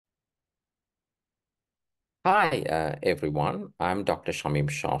Hi, everyone. I'm Dr. Shamim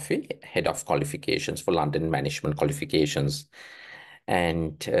Shafi, Head of Qualifications for London Management Qualifications.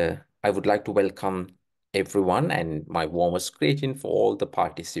 And I would like to welcome everyone and my warmest greeting for all the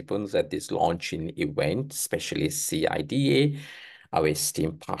participants at this launching event, especially CIDA, our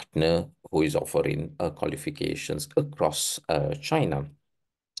esteemed partner who is offering qualifications across China.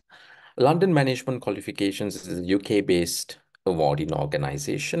 London Management Qualifications is a UK-based awarding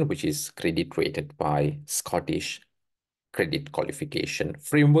organization which is credit rated by Scottish Credit Qualification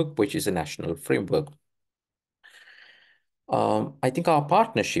Framework, which is a national framework. I think our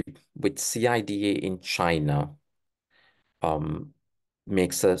partnership with CIDA in China um,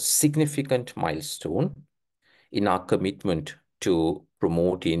 makes a significant milestone in our commitment to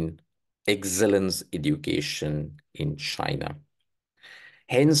promoting excellence education in China.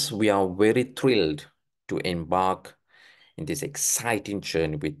 Hence, we are very thrilled to embark in this exciting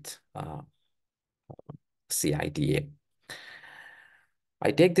journey with CIDA.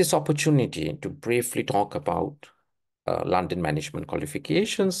 I take this opportunity to briefly talk about London Management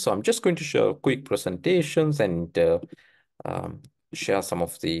Qualifications. So I'm just going to share quick presentations and um, share some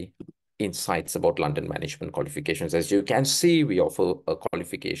of the insights about London Management Qualifications. As you can see, we offer a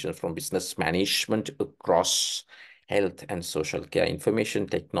qualification from business management across health and social care, information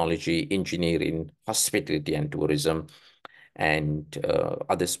technology, engineering, hospitality and tourism, and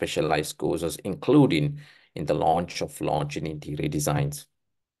other specialized courses, including in the launch in interior designs.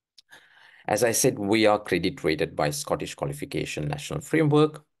 As I said, we are credit rated by Scottish Qualification National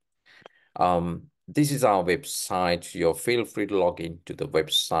Framework. This is our website. You feel free to log into the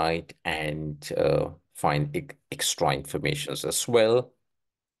website and find extra information as well.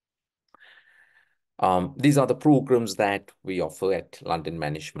 These are the programs that we offer at London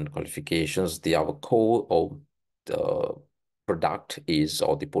Management Qualifications. Our core or the product is,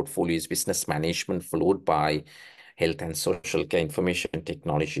 or the portfolio is business management, followed by health and social care, information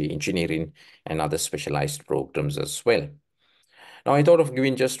technology, engineering, and other specialized programs as well. Now, I thought of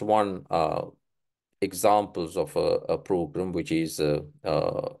giving just one examples of a program, which is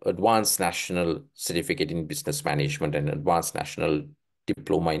Advanced National Certificate in Business Management and Advanced National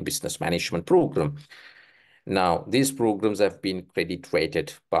Diploma in Business Management program. Now, these programs have been credit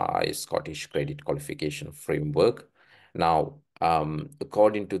rated by Scottish Credit Qualification Framework. Now,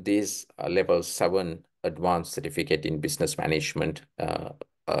 according to this level 7 advanced certificate in business management,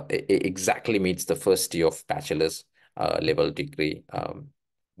 exactly meets the first year of bachelor's level degree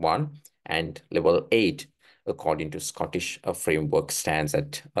 1, and level 8 according to Scottish framework stands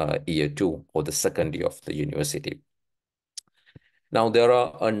at year 2 or the second year of the university. Now, there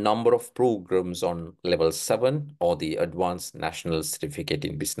are a number of programs on level 7 or the Advanced National Certificate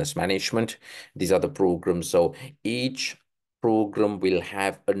in Business Management. These are the programs. So each program will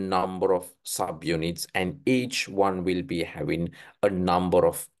have a number of subunits and each one will be having a number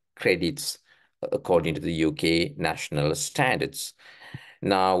of credits according to the UK national standards.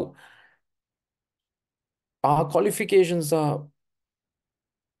 Now, our qualifications are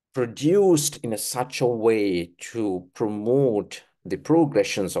produced in such a way to promote the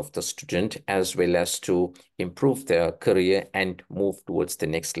progressions of the student as well as to improve their career and move towards the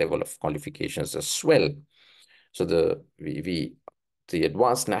next level of qualifications as well. So the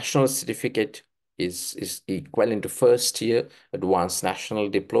advanced national certificate is equivalent to first year. Advanced national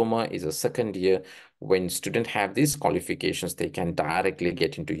diploma is a second year. When students have these qualifications, they can directly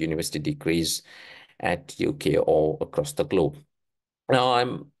get into university degrees at UK or across the globe. Now,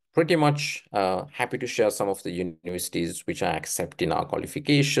 I'm pretty much happy to share some of the universities which are accepting our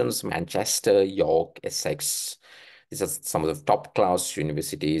qualifications: Manchester, York, Essex. These are some of the top class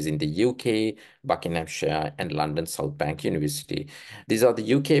universities in the UK, Buckinghamshire, and London South Bank University. These are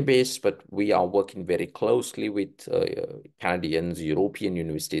the UK based, but we are working very closely with Canadians, European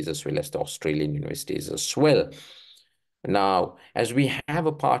universities, as well as the Australian universities as well. Now, as we have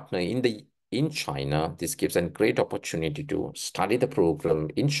a partner in China, this gives a great opportunity to study the program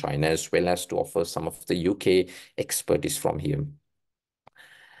in China as well as to offer some of the UK expertise from here.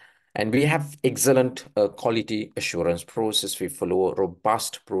 And we have excellent quality assurance process. We follow a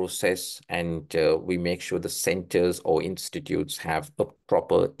robust process and we make sure the centers or institutes have a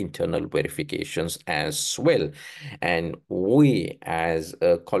proper internal verifications as well. And we, as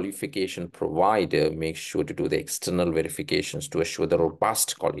a qualification provider, make sure to do the external verifications to assure the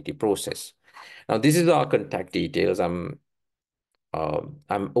robust quality process. Now, this is our contact details. I'm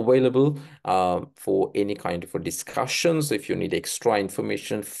available for any kind of discussions. If you need extra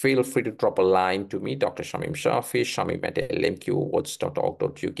information, feel free to drop a line to me, Dr. Shamim Shafi,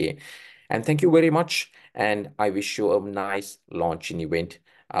 shamim@lmqwards.org.uk. And thank you very much. And I wish you a nice launching event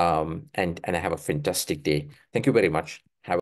and have a fantastic day. Thank you very much.